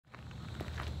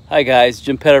Hi guys,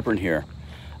 Jim Petterburn here.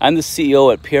 I'm the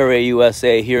CEO at PRA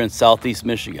USA here in Southeast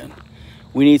Michigan.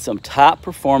 We need some top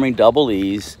performing double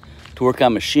E's to work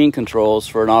on machine controls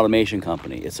for an automation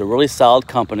company. It's a really solid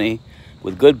company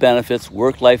with good benefits,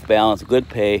 work-life balance, good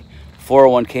pay,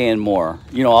 401k and more.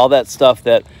 You know, all that stuff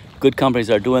that good companies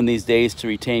are doing these days to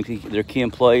retain their key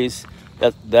employees.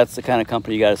 That's the kind of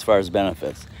company you got as far as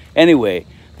benefits. Anyway,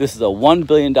 this is a $1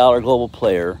 billion global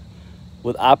player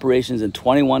with operations in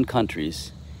 21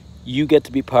 countries. You get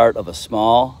to be part of a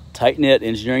small, tight-knit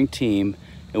engineering team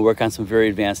and work on some very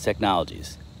advanced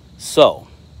technologies. So,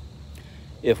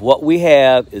 if what we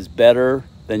have is better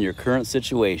than your current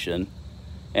situation,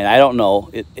 and I don't know,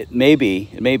 it may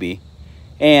be,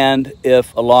 and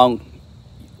if along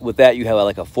with that you have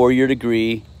like a 4-year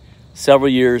degree, several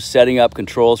years setting up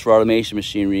controls for automation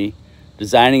machinery,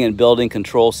 designing and building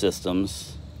control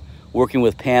systems, working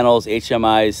with panels,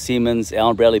 HMIs, Siemens,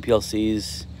 Allen Bradley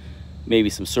PLCs,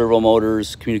 maybe some servo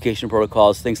motors, communication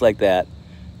protocols, things like that,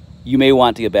 you may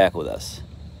want to get back with us.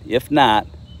 If not,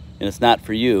 and it's not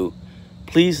for you,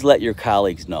 please let your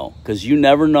colleagues know, because you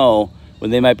never know when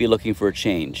they might be looking for a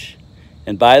change.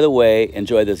 And by the way,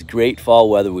 enjoy this great fall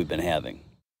weather we've been having.